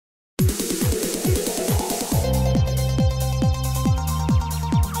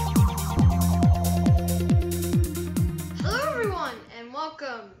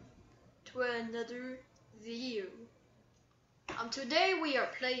another video. Today we are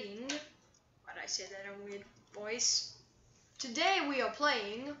playing. Why did I say that in a weird voice? Today we are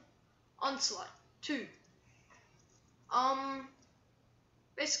playing Onslaught 2.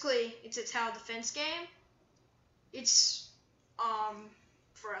 Basically it's a tower defense game. It's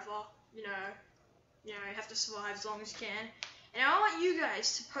forever. You know, you have to survive as long as you can. And I want you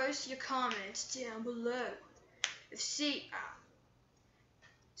guys to post your comments down below.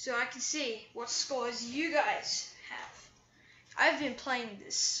 So I can see what scores you guys have. I've been playing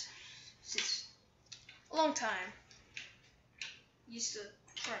this since a long time. Used to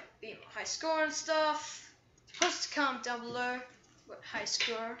try to beat my high score and stuff. Post a comment down below what high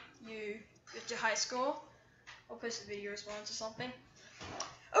score you get your high score. I'll post a video response or something.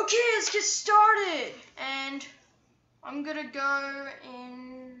 Okay, let's get started. And I'm gonna go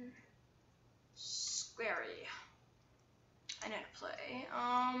in Square. I know how to play.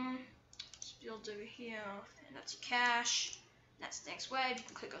 Let's build over here, and that's your cache. And that's the next wave. You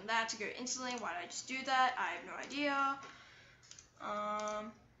can click on that to go instantly. Why did I just do that? I have no idea.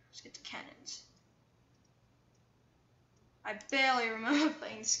 Let's get the cannons. I barely remember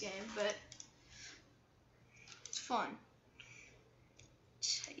playing this game, but it's fun.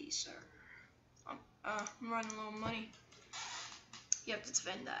 Taser. I'm running low on money. You have to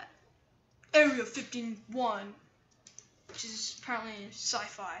defend that. Area 51. Which is apparently a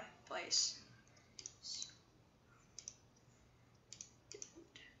sci-fi place.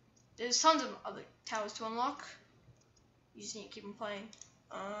 There's tons of other towers to unlock. You just need to keep on playing.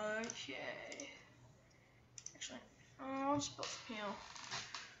 Okay. Actually, I'll just build from here.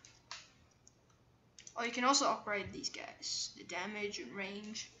 Oh, you can also upgrade these guys. The damage and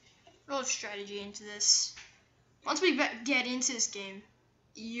range. A lot of strategy into this. Once we get into this game,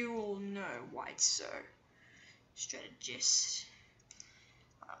 you will know why it's so. Strategist.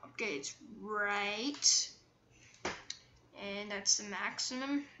 Okay, it's right. And that's the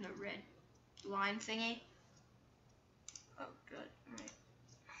maximum. The red line thingy. Oh, good. Right.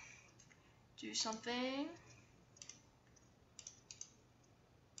 Do something.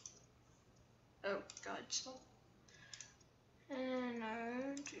 Oh, God, stop. And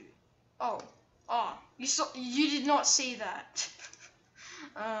no, do. Oh, you did not see that.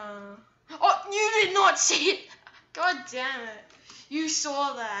 Oh, you did not see it. God damn it. You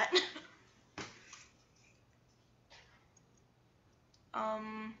saw that. What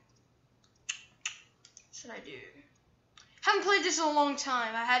should I do? Haven't played this in a long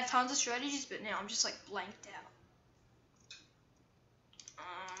time. I had tons of strategies, but now I'm just like blanked out.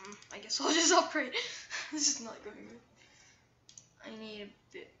 I guess I'll just upgrade. This is not going good. I need a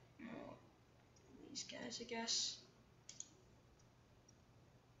bit more of these guys, I guess.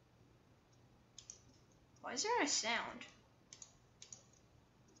 Why is there no sound?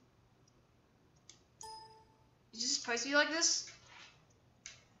 Is this supposed to be like this?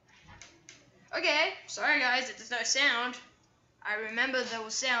 Okay, sorry guys that there's no sound. I remember there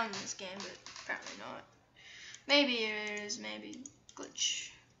was sound in this game, but apparently not. Maybe it is, maybe glitch.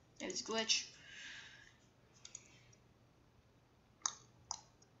 Maybe it's glitch.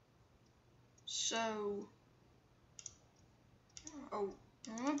 So, oh,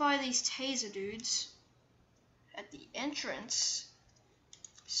 I'm gonna buy these taser dudes at the entrance.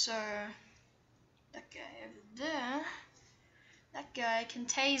 So that guy over there, that guy can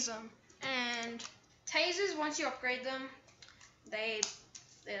tase them. And tasers, once you upgrade them, they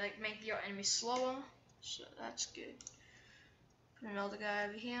like make your enemies slower. So that's good. Put another guy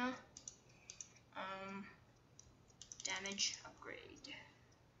over here. Damage upgrade.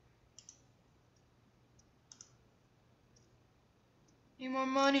 Need more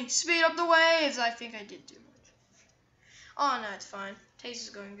money. Speed up the waves. I think I did too much. Oh no, it's fine. Taser's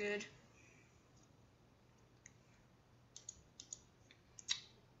going good.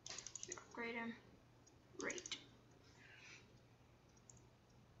 Should upgrade him. Great.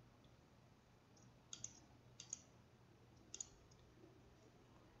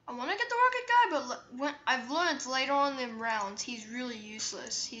 I want to get the rocket guy, but when I've learned later on in rounds, he's really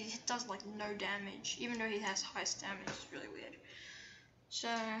useless. He does like no damage, even though he has high stamina. It's really weird. So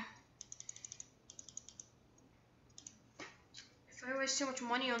if I waste too much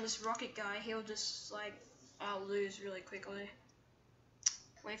money on this rocket guy, he'll just like, I'll lose really quickly.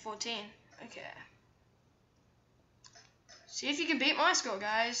 Wave 14. Okay. See if you can beat my score,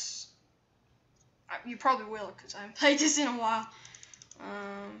 guys. You probably will, because I haven't played this in a while.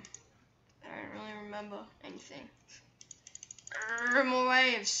 I don't really remember anything. More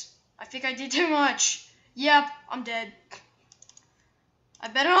waves. I think I did too much. Yep, I'm dead. I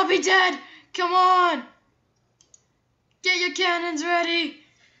better not be dead. Come on. Get your cannons ready.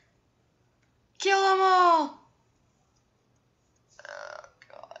 Kill them all! Oh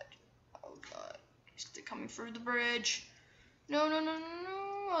god. Oh god. They're coming through the bridge. No, no, no, no, no.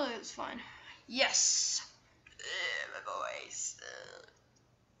 Oh, it's fine. Yes! My boys.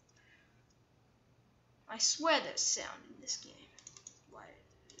 I swear there's sound in this game. Why?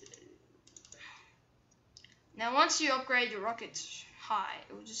 Now, once you upgrade your rockets high,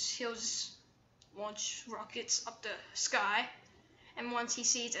 he'll just launch rockets up the sky, and once he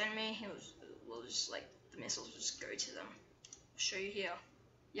sees enemy, will just like the missiles will just go to them. I'll show you here.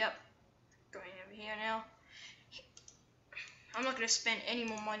 Yep, going over here now. I'm not gonna spend any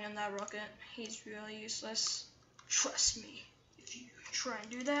more money on that rocket. He's really useless. Trust me. If you try and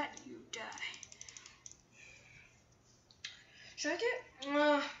do that, you die. Should I get?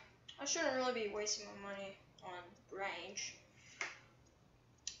 I shouldn't really be wasting my money on range.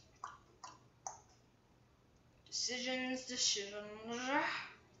 Decisions.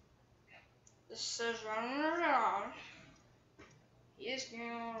 He is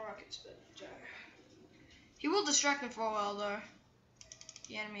getting all rockets, but he will distract them for a while, though.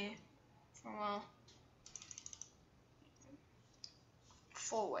 The enemy, for a while.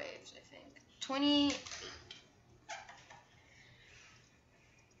 4 waves, I think. 28.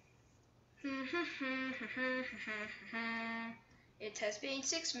 It has been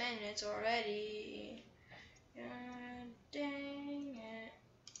 6 minutes already. God dang it.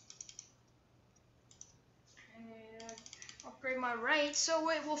 I need to upgrade my rate so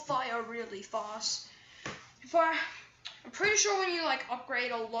it will fire really fast. I'm pretty sure when you like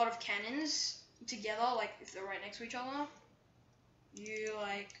upgrade a lot of cannons together, like if they're right next to each other, you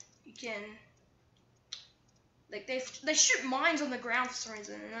can like they shoot mines on the ground for some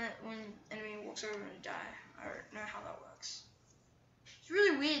reason, and then when enemy walks over and die. I don't know how that works. It's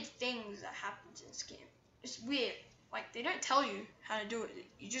really weird things that happens in this game. It's weird. Like they don't tell you how to do it.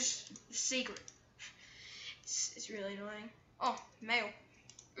 You just it's secret. It's really annoying. Oh, mail.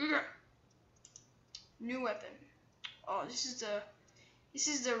 New weapon. Oh, this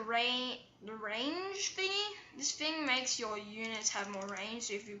is the range thingy. This thing makes your units have more range.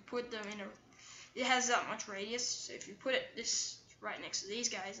 So if you put them in it has that much radius. So if you put this right next to these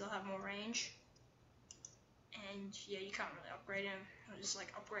guys, they'll have more range. And yeah, you can't really upgrade them. You'll just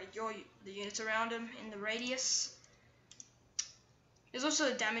like upgrade the units around them in the radius. There's also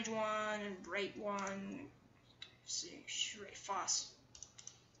a damage one and rate one. So really fast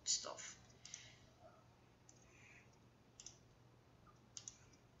stuff.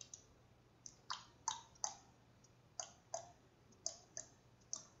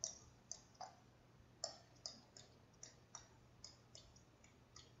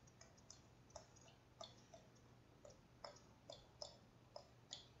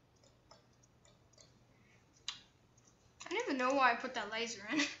 I don't even know why I put that laser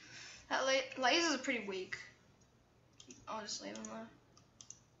in. That lasers are pretty weak. I'll just leave them there.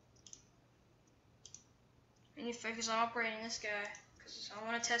 I need to focus on upgrading this guy because I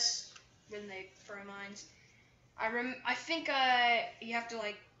want to test when they throw mines. I think you have to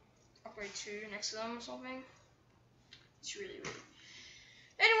like upgrade 2 next to them or something. It's really weird.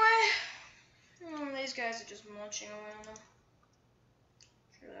 Anyway, these guys are just marching around them.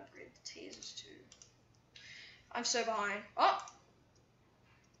 Should upgrade the tasers too. I'm so behind. Oh!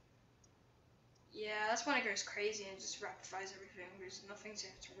 Yeah, that's when it goes crazy and just rapid fires everything. There's nothing to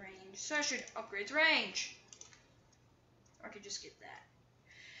its range. So I should upgrade its range. Or I could just get that.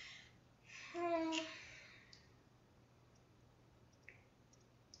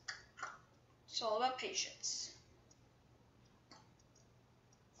 It's all about patience.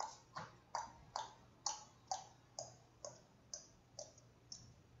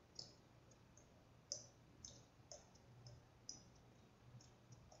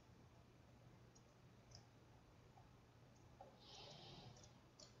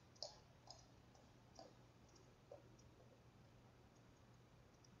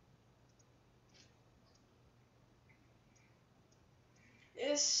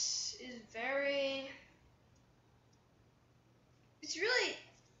 This is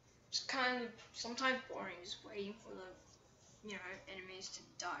it's kind of sometimes boring just waiting for the, enemies to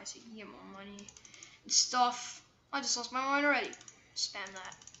die so you can get more money and stuff. I just lost my mind already. Spam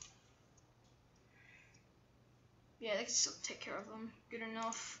that. Yeah, they can still take care of them. Good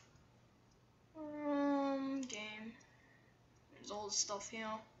enough. Game. There's all the stuff here.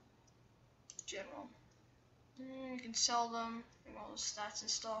 General. You can sell them, and all the stats and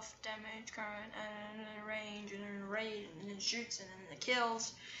stuff, damage, current, and then range, and then rate, and then shoots, and then the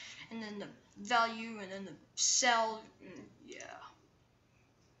kills, and then the value, and then the sell, and yeah.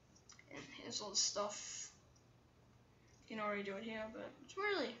 And here's all the stuff. You can already do it here, but it's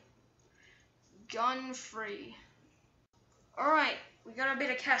really gun free. Alright, we got a bit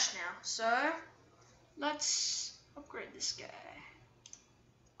of cash now, so let's upgrade this guy.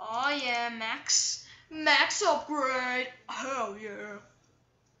 Oh yeah, max upgrade. Hell yeah.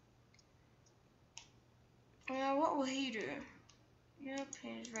 What will he do? Yep,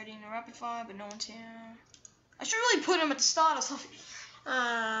 he's ready in a rapid fire, but no one's here. I should really put him at the start or something.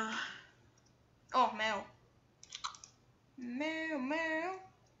 Oh, mail. Mail.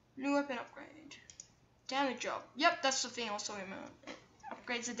 New weapon upgrade. Damage up. Yep, that's the thing I was talking about. It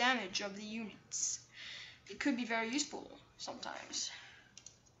upgrades the damage of the units. It could be very useful sometimes.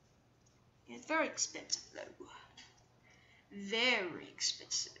 It's very expensive though. Very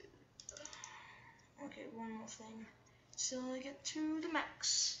expensive. Okay, one more thing. Till I get to the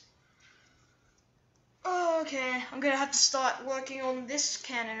max. Okay, I'm gonna have to start working on this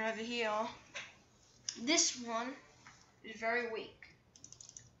cannon over here. This one is very weak.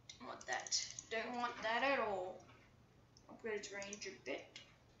 Don't want that. Don't want that at all. Upgrade its range a bit.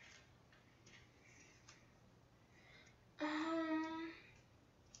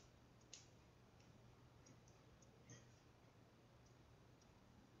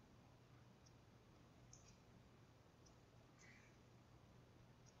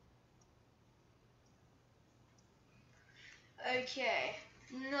 Okay,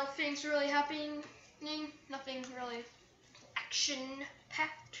 nothing's really happening. Nothing really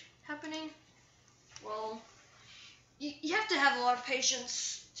action-packed happening. Well, you have to have a lot of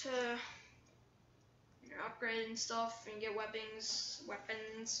patience to upgrade and stuff and get weapons.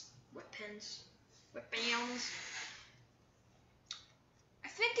 I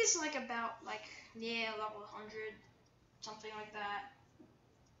think it's like about level 100, something like that.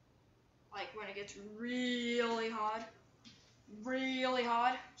 Like when it gets really hard.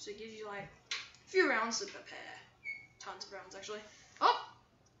 So it gives you like a few rounds to prepare. Tons of rounds actually. Oh!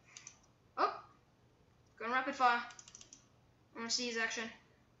 Going rapid fire. I want to see his action.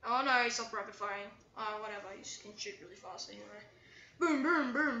 Oh no, he stopped rapid firing. Whatever, you can shoot really fast anyway. Boom,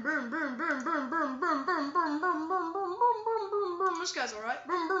 boom, boom, boom, boom, boom, boom, boom, boom, boom, boom, boom, boom, boom, boom, boom, boom. This guy's alright.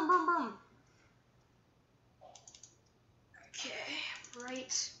 Boom, boom, boom, boom. Okay,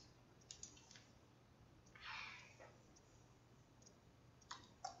 right.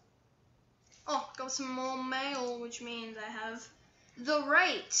 Oh, got some more mail, which means I have the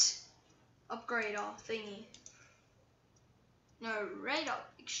rate upgrader thingy. No, rate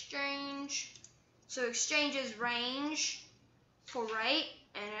up exchange. So exchanges range for rate,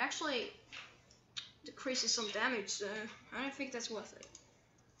 and it actually decreases some damage, so I don't think that's worth it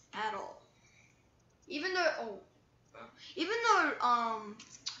at all. Even though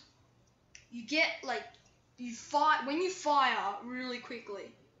you get like when you fire really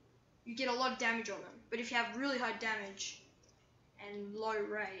quickly, you get a lot of damage on them. But if you have really high damage and low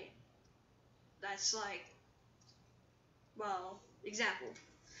rate, that's like, well, example.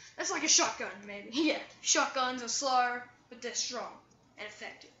 That's like a shotgun, maybe. Yeah, shotguns are slow, but they're strong and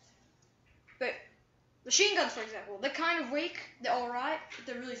effective. But machine guns, for example, they're kind of weak. They're alright, but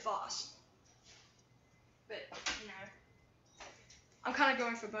they're really fast. But, I'm kind of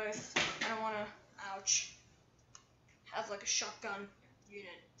going for both. I don't want to, have like a shotgun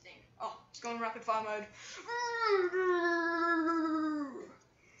unit thing. Oh, it's going rapid fire mode.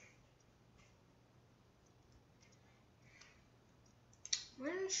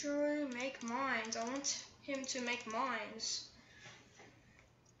 When should I make mines? I want him to make mines.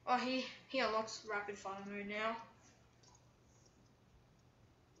 Oh, he unlocks rapid fire mode now.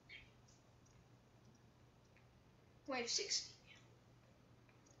 Wave 60.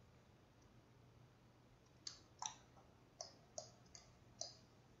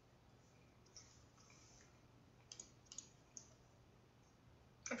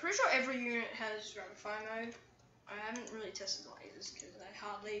 I'm pretty sure every unit has rapid fire mode. I haven't really tested the lasers because I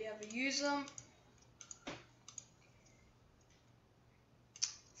hardly ever use them.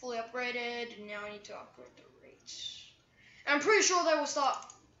 Fully upgraded, and now I need to upgrade the rates. And I'm pretty sure they will start,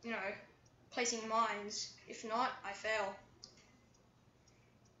 placing mines. If not, I fail.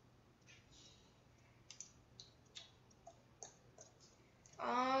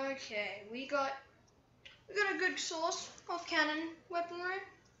 Okay, we got a good source of cannon weaponry.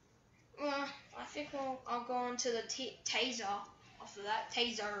 I think I'll go on to the taser after that.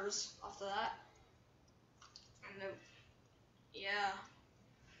 Tasers after that. And yeah.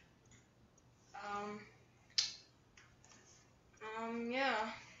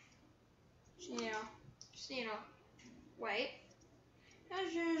 Yeah. Wait.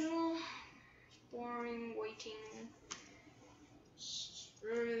 As usual, boring waiting.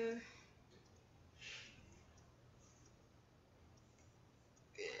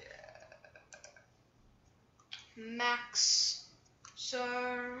 max. So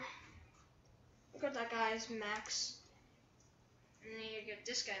look at that guy's max. And then you get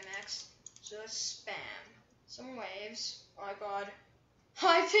this guy max. So let's spam some waves. Oh my god.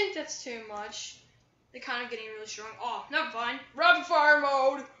 I think that's too much. They're kind of getting really strong. Oh, never mind. Rapid fire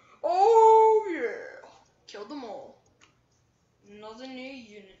mode. Oh yeah. Killed them all. Another new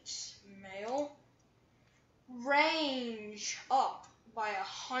unit. Male. Range up by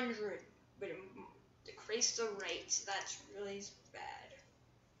 100. But it decreased the rate. That's really bad.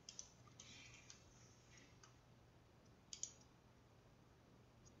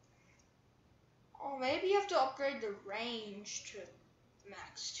 Oh, maybe you have to upgrade the range to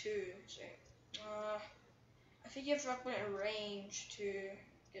max 2. So, I think you have to upgrade a range to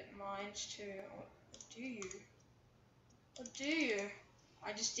get mines to. What do you? What do you?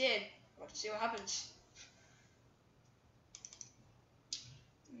 I just did. Let's see what happens.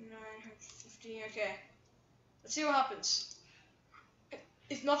 950. Okay. Let's see what happens.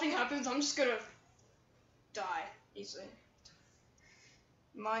 If nothing happens, I'm just gonna die easily.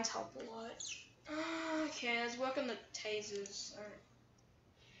 Mines help a lot. Okay, let's work on the tasers.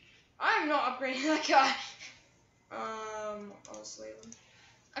 I'm not upgrading that guy. I'll just leave him.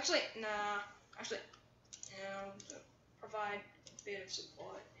 Actually, nah. Actually, yeah, provide a bit of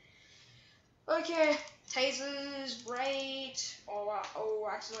support. Okay, tasers, rate. Oh,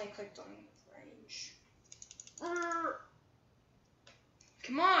 I accidentally clicked on range.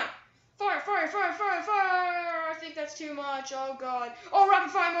 Come on! Fire, fire, fire, fire, fire! I think that's too much. Oh god. Oh,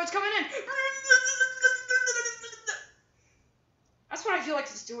 rapid fire mode's coming in! That's what I feel like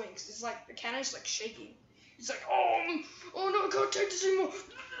it's doing, because it's like, the cannon's like shaking. It's like, oh no, I can't take this anymore!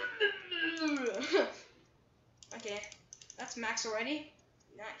 Okay, that's max already.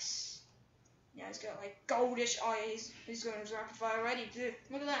 Nice. Yeah, he's got like goldish. Oh yeah, he's going to rapid fire already, dude.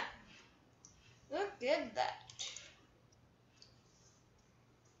 Look at that. Look at that.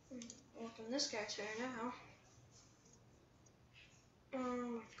 Look on this guy too now. Oh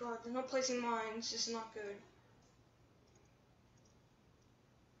my god, they're not placing mines. This is not good.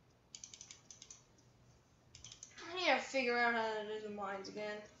 I need to figure out how to do the mines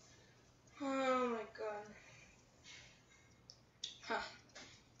again. Oh my god. Huh.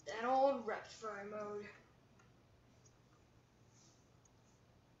 That old rapid fire mode.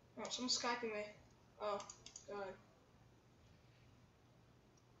 Oh, someone's Skyping me. Oh, god.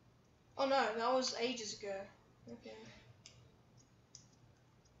 Oh no, that was ages ago. Okay.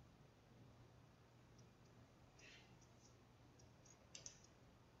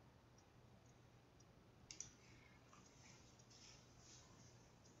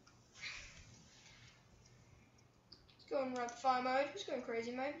 He's going rapid fire mode. He's going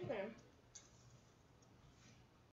crazy mode. Look at him.